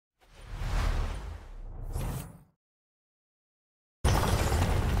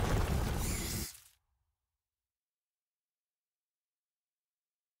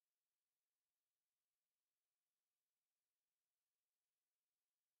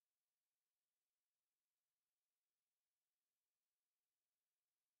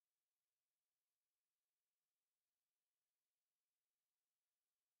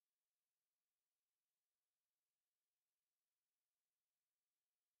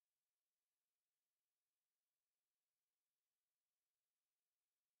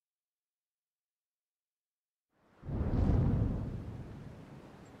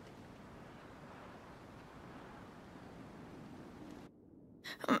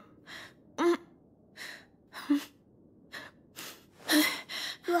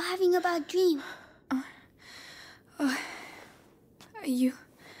You're having a bad dream.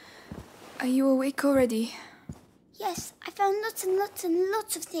 Are you awake already? Yes, I found lots and lots and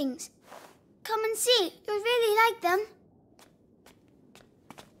lots of things. Come and see. You'll really like them.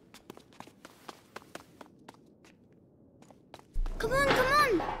 Come on, come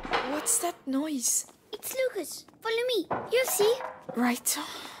on. What's that noise? It's Lucas. Follow me. You'll see. Right.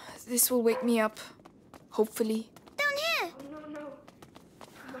 This will wake me up. Hopefully. Down here. Oh, no.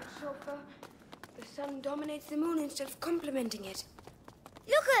 Too much sulfur. The sun dominates the moon instead of complementing it.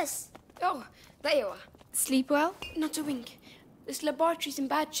 Lucas! Oh, there you are. Sleep well? Not a wink. This laboratory's in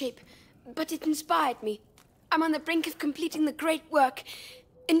bad shape, but it inspired me. I'm on the brink of completing the great work.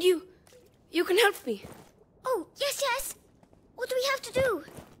 And you can help me. Oh, yes. What do we have to do?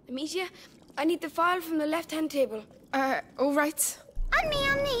 Amicia, I need the file from the left-hand table. All right. And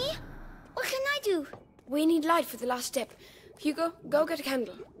me. What can I do? We need light for the last step. Hugo, go get a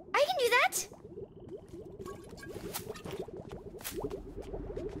candle. I can do that.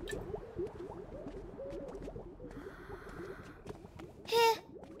 Here.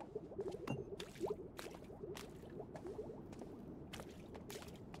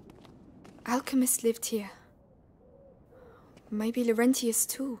 Alchemists lived here. Maybe Laurentius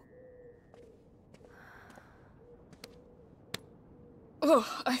too. Oh,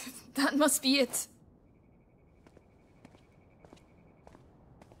 that must be it.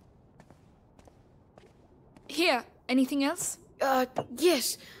 Here, anything else?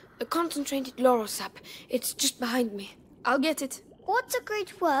 Yes. A concentrated laurel sap. It's just behind me. I'll get it. What's a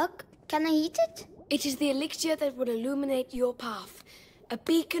great work? Can I eat it? It is the elixir that will illuminate your path. A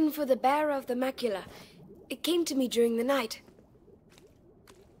beacon for the bearer of the macula. It came to me during the night.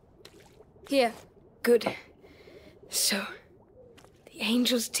 Here. Good. So, the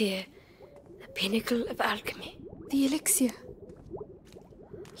angel's tear, the pinnacle of alchemy. The elixir.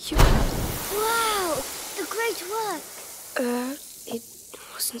 Wow! The great work! It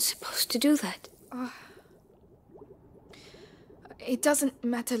wasn't supposed to do that. It doesn't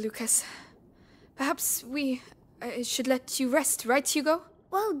matter, Lucas. Perhaps we should let you rest, right, Hugo?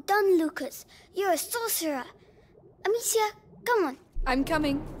 Well done, Lucas. You're a sorcerer. Amicia, come on. I'm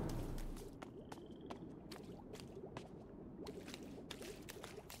coming.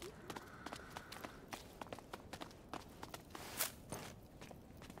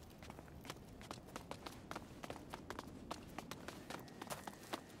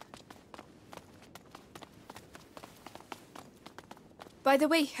 By the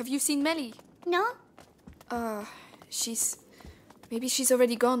way, have you seen Melly? No? Maybe she's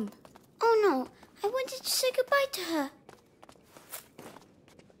already gone. Oh no, I wanted to say goodbye to her.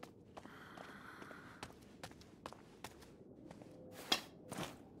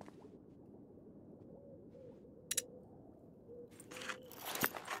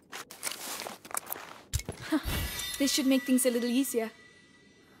 This should make things a little easier.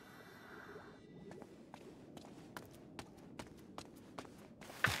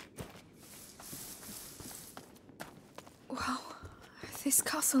 Wow, this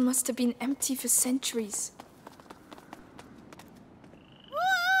castle must have been empty for centuries.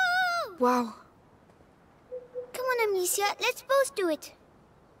 Whoa! Wow. Come on, Amicia, let's both do it.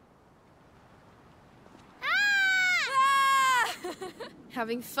 Ah!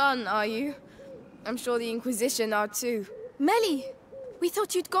 Having fun, are you? I'm sure the Inquisition are too. Melly, we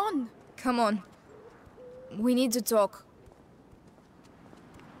thought you'd gone. Come on. We need to talk.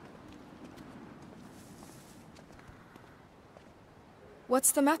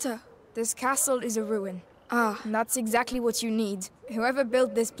 What's the matter? This castle is a ruin. Ah. And that's exactly what you need. Whoever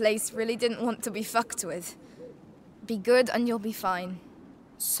built this place really didn't want to be fucked with. Be good and you'll be fine.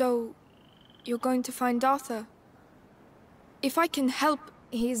 So, you're going to find Arthur? If I can help...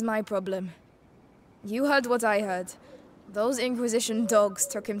 He's my problem. You heard what I heard. Those Inquisition dogs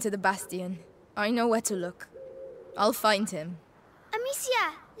took him to the Bastion. I know where to look. I'll find him.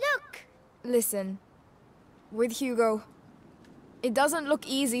 Amicia, look! Listen. With Hugo... It doesn't look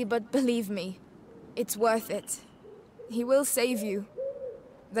easy, but believe me, it's worth it. He will save you.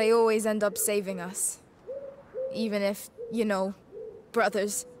 They always end up saving us. Even if, you know,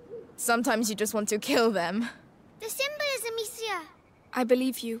 brothers. Sometimes you just want to kill them. The symbol is Amicia. I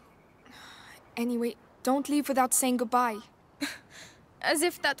believe you. Anyway, don't leave without saying goodbye. As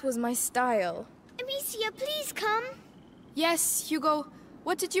if that was my style. Amicia, please come. Yes, Hugo.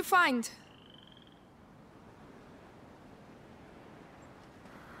 What did you find?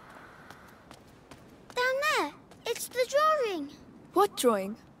 Down there. It's the drawing. What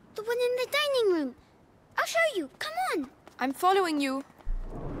drawing? The one in the dining room. I'll show you. Come on. I'm following you.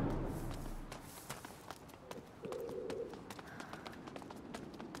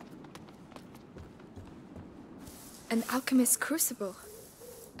 An alchemist's crucible.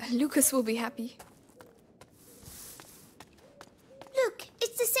 Lucas will be happy. Look,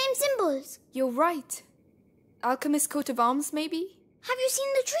 it's the same symbols. You're right. Alchemist's coat of arms, maybe? Have you seen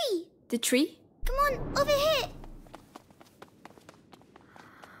the tree? The tree? Come on, over here.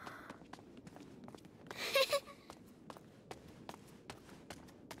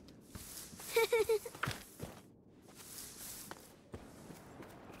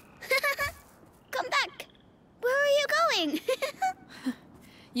 Come back. Where are you going?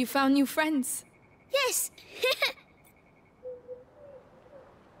 You found new friends. Yes.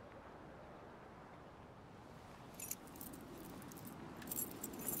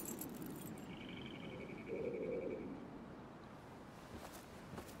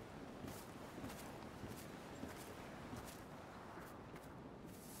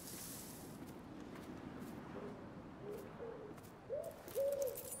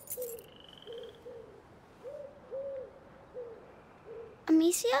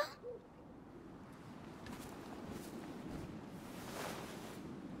 Amicia?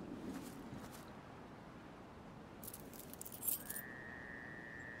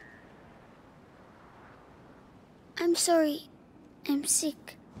 I'm sorry. I'm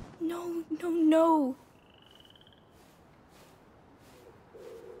sick. No, no, no.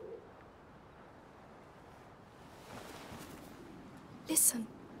 Listen,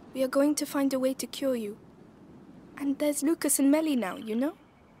 we are going to find a way to cure you. And there's Lucas and Melly now, you know?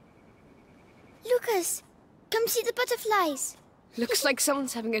 Lucas, come see the butterflies. Looks like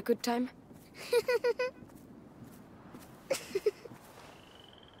someone's having a good time.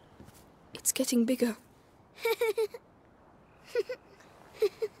 It's getting bigger.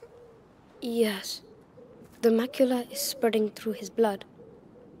 Yes. The macula is spreading through his blood.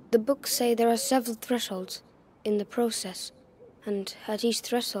 The books say there are several thresholds in the process, and at each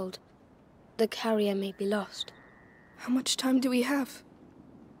threshold, the carrier may be lost. How much time do we have?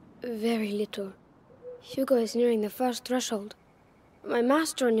 Very little. Hugo is nearing the first threshold. My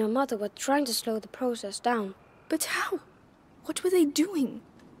master and your mother were trying to slow the process down. But how? What were they doing?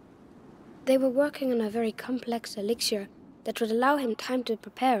 They were working on a very complex elixir that would allow him time to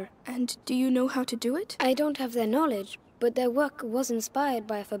prepare. And do you know how to do it? I don't have their knowledge, but their work was inspired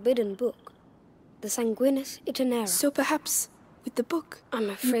by a forbidden book. The Sanguinis Itinera. So perhaps with the book?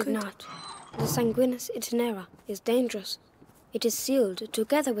 I'm afraid not. The Sanguinis Itinera is dangerous. It is sealed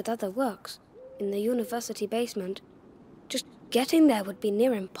together with other works in the university basement. Just getting there would be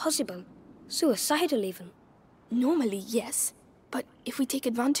near impossible. Suicidal even. Normally, yes. But if we take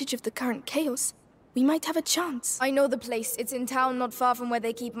advantage of the current chaos, we might have a chance. I know the place. It's in town, not far from where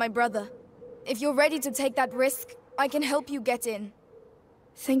they keep my brother. If you're ready to take that risk, I can help you get in.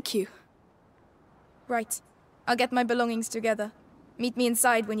 Thank you. Right. I'll get my belongings together. Meet me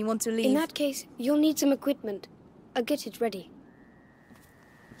inside when you want to leave. In that case, you'll need some equipment. I'll get it ready.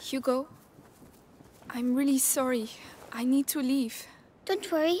 Hugo, I'm really sorry. I need to leave.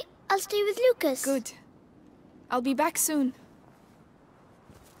 Don't worry, I'll stay with Lucas. Good. I'll be back soon.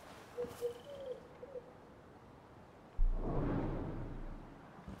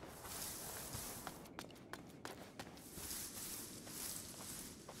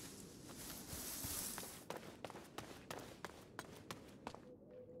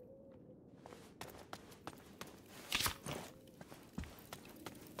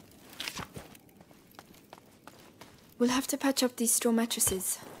 We'll have to patch up these straw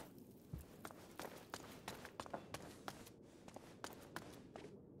mattresses.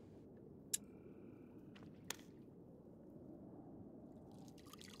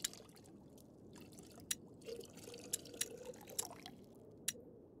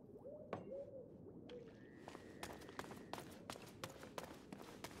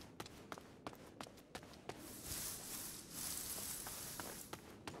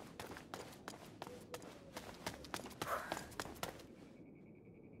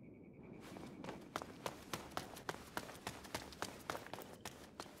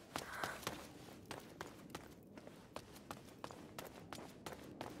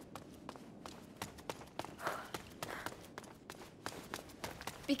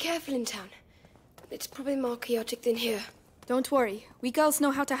 Be careful in town. It's probably more chaotic than here. Don't worry. We girls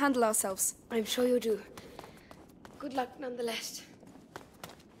know how to handle ourselves. I'm sure you do. Good luck nonetheless.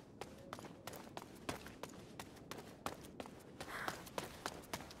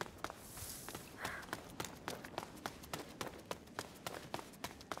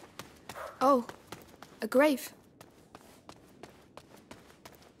 Oh, a grave.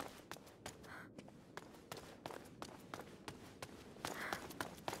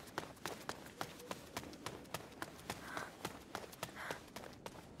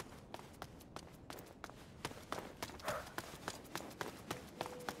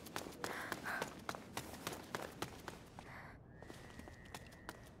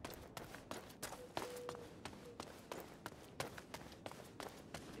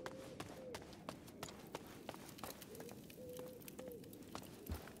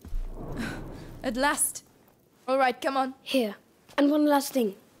 At last. All right, come on. Here. And one last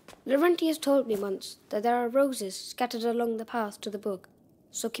thing. Laurentius told me once that there are roses scattered along the path to the book,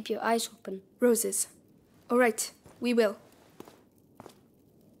 so keep your eyes open. Roses. All right, we will.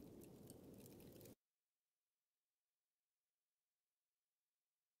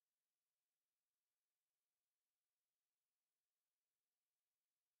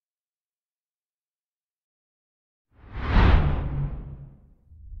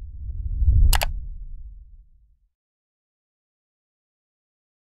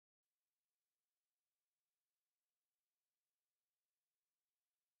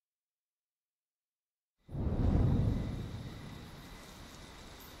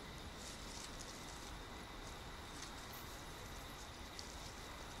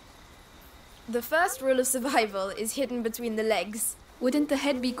 The first rule of survival is hidden between the legs. Wouldn't the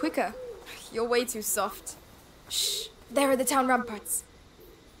head be quicker? You're way too soft. Shh, there are the town ramparts.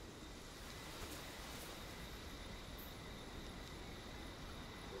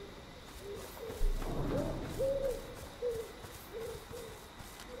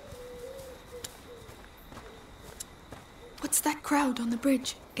 What's that crowd on the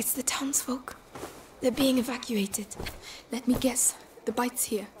bridge? It's the townsfolk. They're being evacuated. Let me guess. The bite's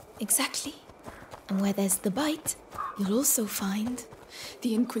here. Exactly. And where there's the bite, you'll also find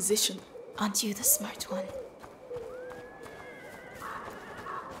the Inquisition. Aren't you the smart one?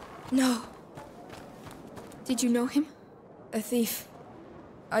 No. Did you know him? A thief.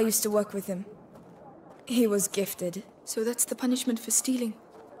 I used to work with him. He was gifted. So that's the punishment for stealing.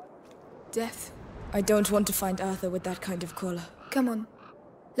 Death. I don't want to find Arthur with that kind of collar. Come on.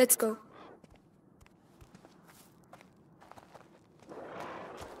 Let's go.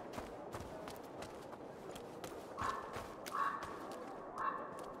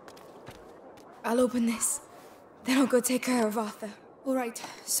 I'll open this. Then I'll go take care of Arthur. All right,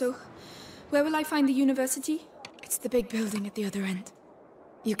 so where will I find the university? It's the big building at the other end.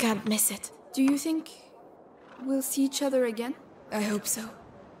 You can't miss it. Do you think we'll see each other again? I hope so.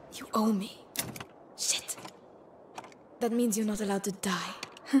 You owe me. Shit. That means you're not allowed to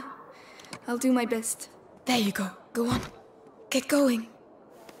die. I'll do my best. There you go. Go on. Get going.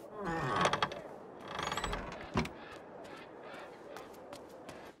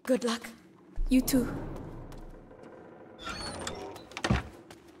 Good luck. You too.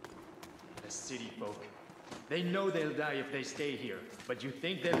 The city folk. They know they'll die if they stay here, but you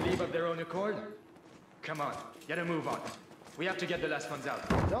think they'll leave of their own accord? Come on, get a move on. We have to get the last ones out.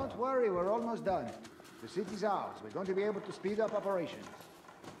 Don't worry, we're almost done. The city's ours. We're going to be able to speed up operations.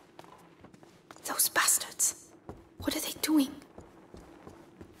 Those bastards. What are they doing?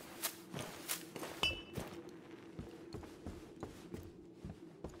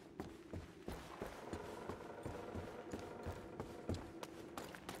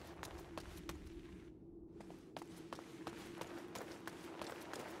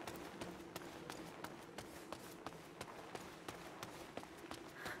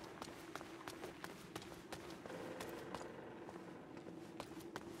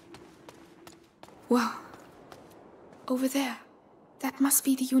 Wow. Over there. That must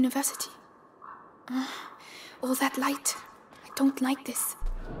be the university. All that light. I don't like this.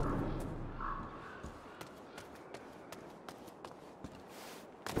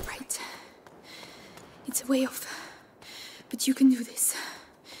 Right. It's a way off. But you can do this.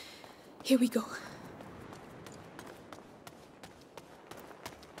 Here we go.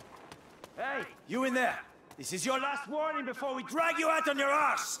 Hey, you in there! This is your last warning before we drag you out on your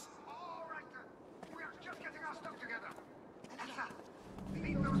arse!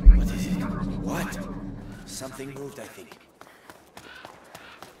 What is it? What? Something moved, I think.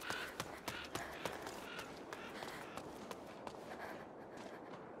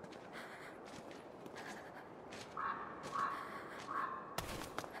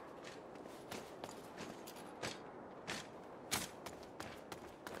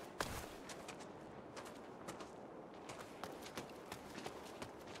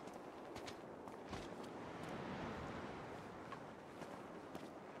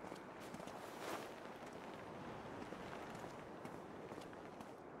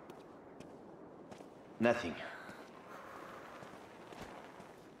 Nothing.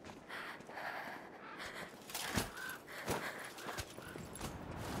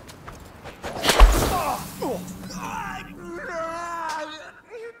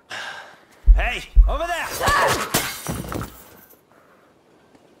 Hey, over there!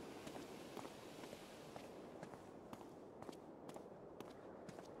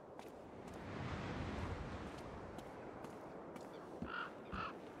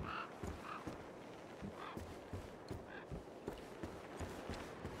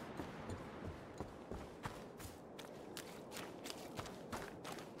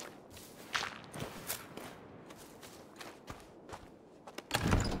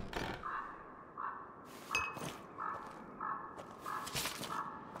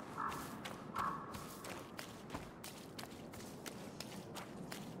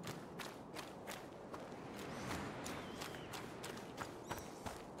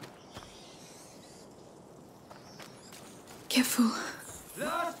 careful.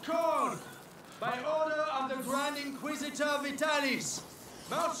 Last call! By order of the Grand Inquisitor Vitalis,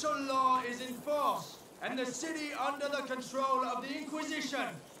 martial law is in force, and the city under the control of the Inquisition.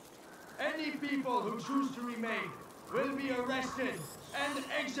 Any people who choose to remain will be arrested and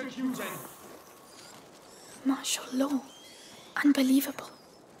executed. Martial law. Unbelievable.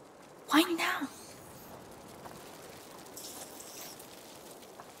 Why now?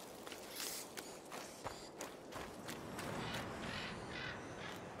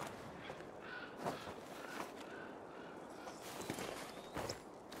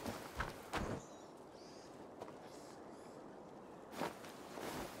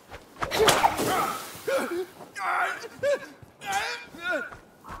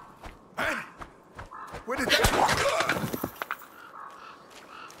 Where did that...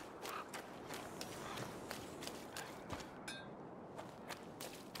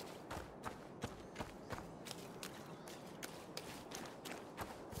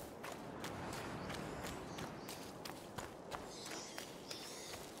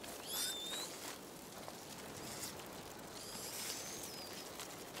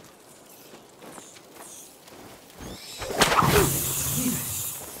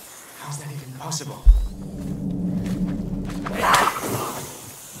 How's that even possible?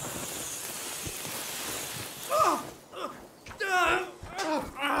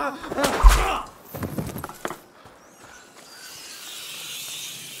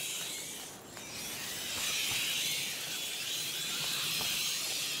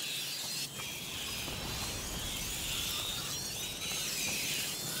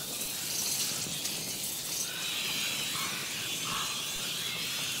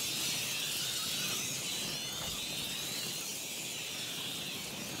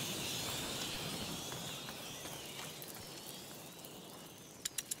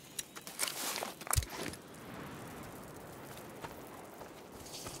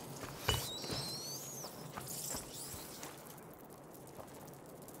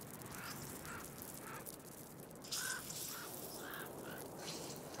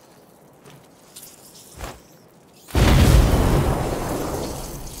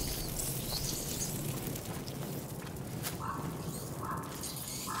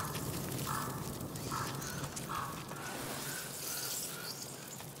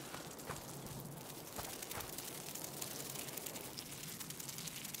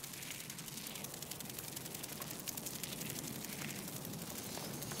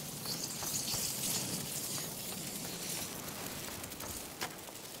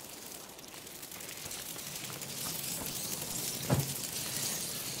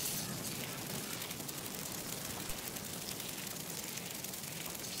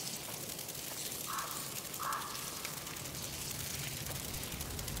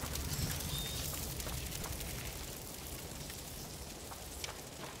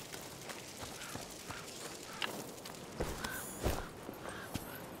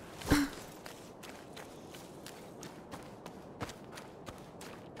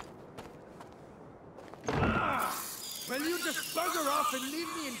 Will you just bugger off and leave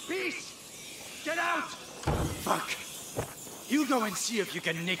me in peace? Get out! Fuck. You go and see if you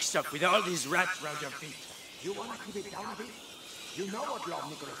can nick stuff with all these rats round your feet. You want to keep it down a bit? You know what Lord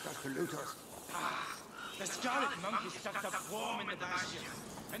Nicholas does to looters. The Scarlet Monkey stuck up warm in the bastion,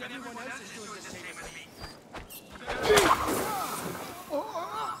 and everyone else is doing the same with me.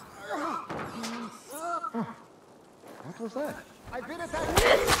 What was that? I've been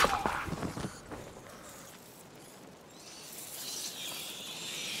attacked!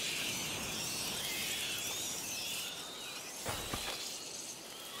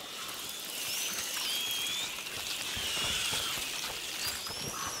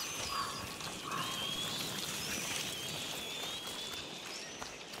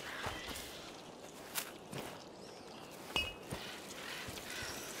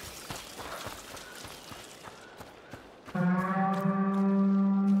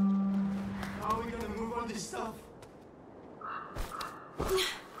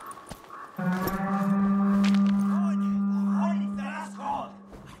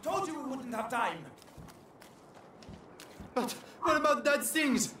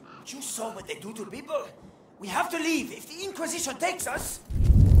 Things. You saw what they do to people? We have to leave if the Inquisition takes us.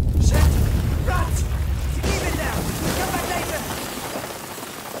 Shit! Rats! Leave it there! We'll come back later!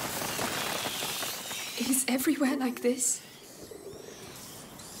 It is everywhere like this.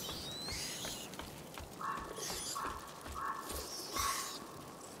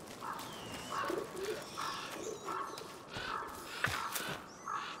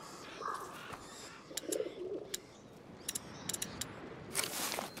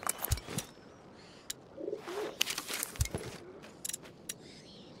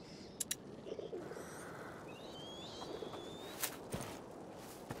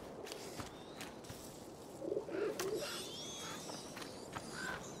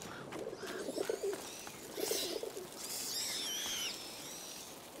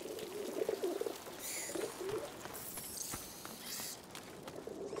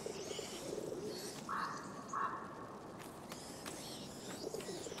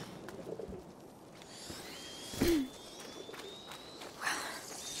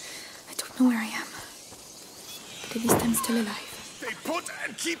 know where I am. But at least I'm still alive. Stay put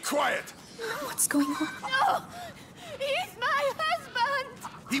and keep quiet! What's going on? No! He's my husband!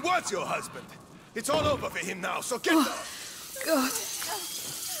 He was your husband. It's all over for him now, so get down! God.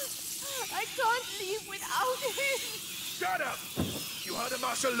 I can't leave without him! Shut up! You heard of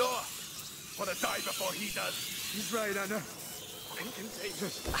martial law? Wanna die before he does? He's right, Anna. I'm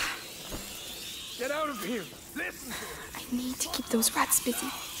contagious. Get out of here! Listen to him! I need to keep those rats busy.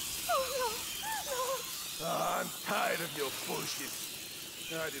 Oh, no, I'm tired of your bullshit.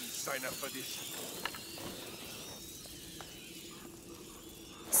 I didn't sign up for this.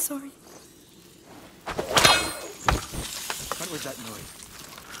 Sorry. What was that noise?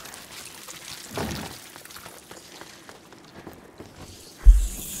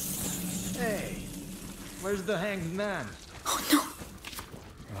 Hey, where's the hanged man? Oh no!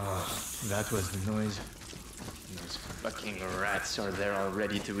 Oh, that was the noise. Those fucking rats are there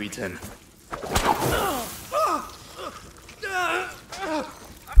already to eat him.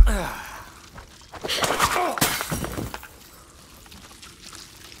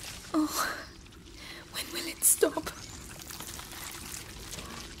 Oh, when will it stop?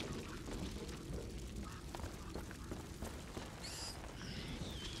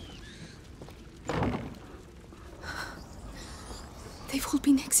 They've all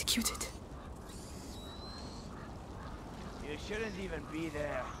been executed. You shouldn't even be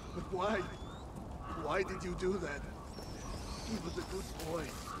there. But why? Why did you do that? He was a good boy.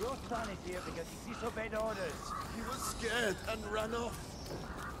 Your son is here because he disobeyed orders. He was scared and ran off.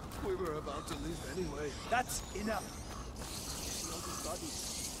 We were about to leave anyway. That's enough. See all these bodies.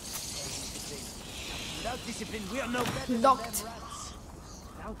 Without discipline, we are no better Locked. than them rats.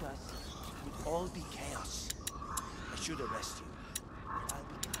 Without us, it would all be chaos. I should arrest you. I'll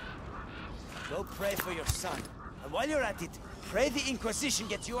be gone. Go pray for your son. And while you're at it, pray the Inquisition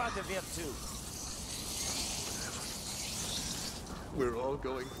gets you out of here too. We're all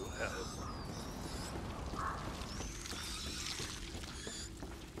going to hell.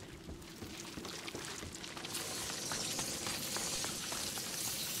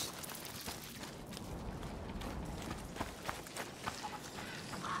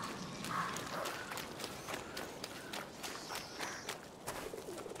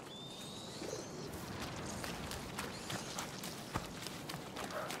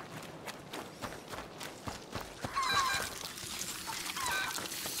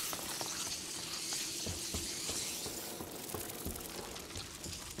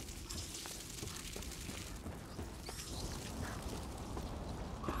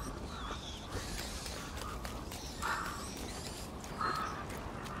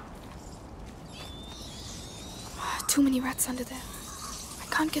 Too many rats under there. I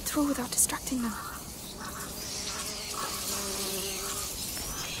can't get through without distracting them.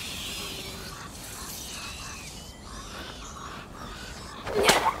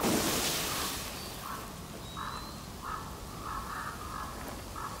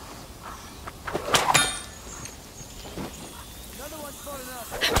 Another one's fallen off.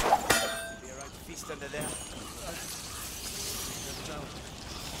 Be a right feast under there.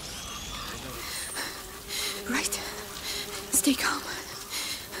 Right. Stay calm.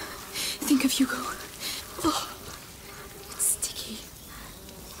 Think of Hugo. Oh, it's sticky.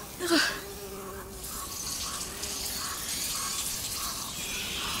 Ugh.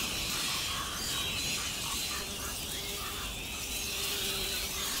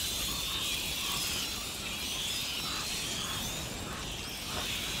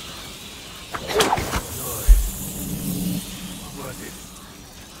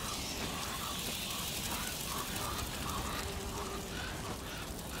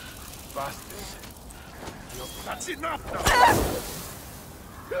 That's enough now!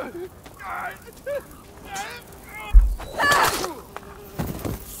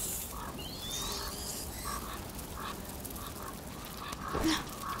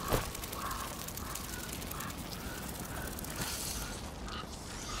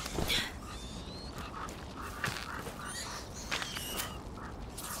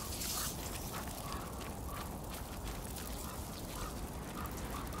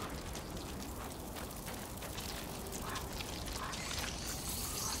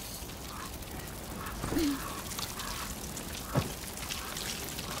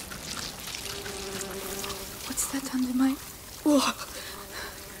 What's that under my... Whoa!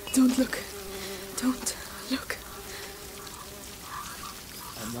 Don't look. Don't look.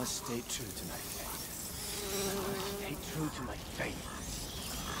 I must stay true to my faith. I must stay true to my faith.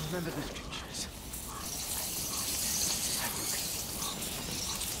 Remember the scriptures.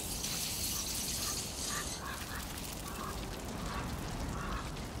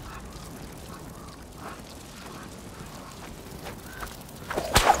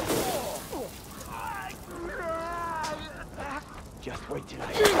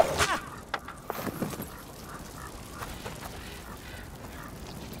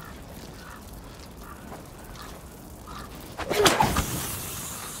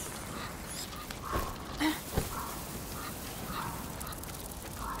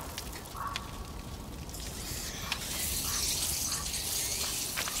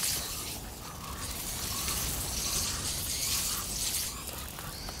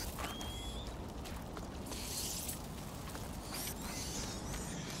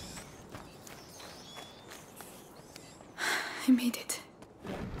 I made it.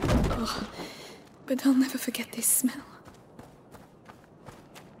 Oh, but I'll never forget this smell.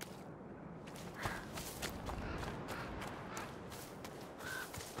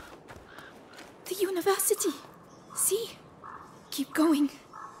 The university. See? Keep going.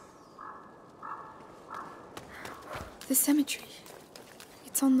 The cemetery.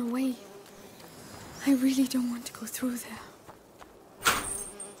 It's on the way. I really don't want to go through there.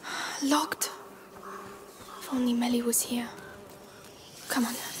 Locked. If only Melly was here. Come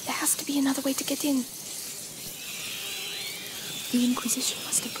on, there has to be another way to get in. The Inquisition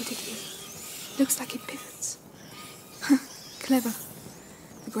must have put it here. Looks like it pivots. Clever.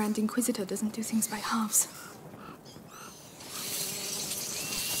 The Grand Inquisitor doesn't do things by halves.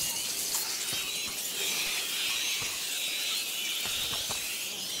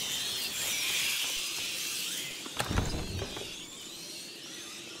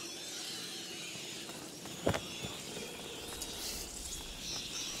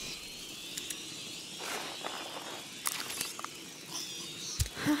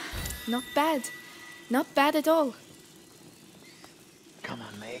 Not bad. Not bad at all. Come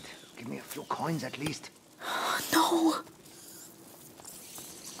on, mate. Give me a few coins at least. No!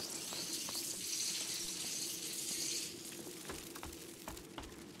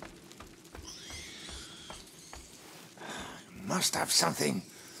 Must have something.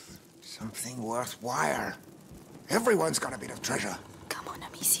 Something worthwhile. Everyone's got a bit of treasure. Come on,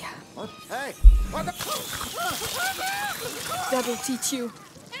 Amicia. What? Hey! What the... That'll teach you.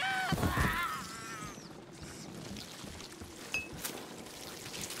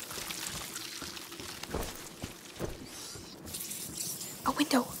 A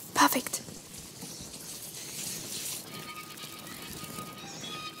window. Perfect.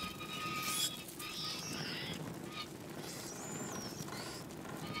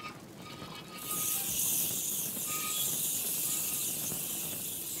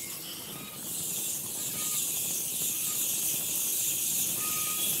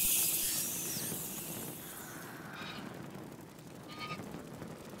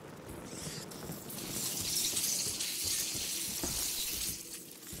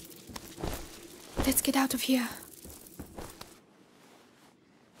 Let's get out of here.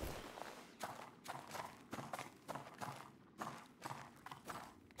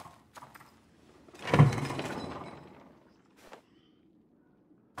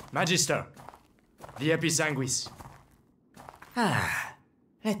 Magister, the Episanguis. Ah,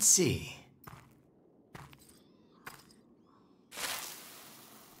 let's see.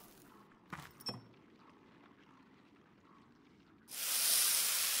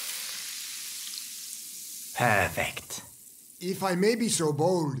 Perfect. If I may be so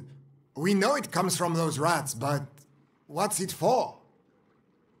bold, we know it comes from those rats, but what's it for?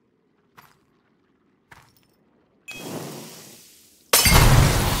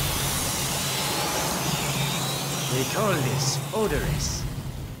 We call this odorous.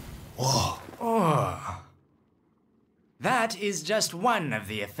 Whoa. Oh. That is just one of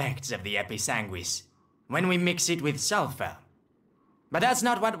the effects of the Episanguis, when we mix it with sulfur. But that's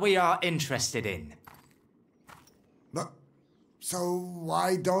not what we are interested in. But, so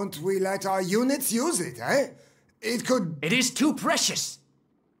why don't we let our units use it, eh? It could... It is too precious!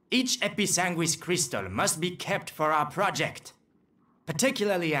 Each Episanguis crystal must be kept for our project.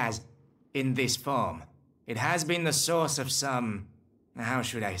 Particularly as, in this form, it has been the source of some, how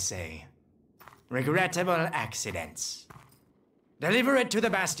should I say, regrettable accidents. Deliver it to the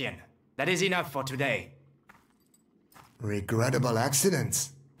Bastion. That is enough for today. Regrettable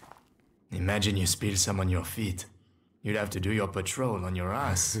accidents? Imagine you spill some on your feet. You'd have to do your patrol on your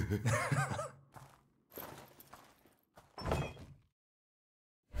ass.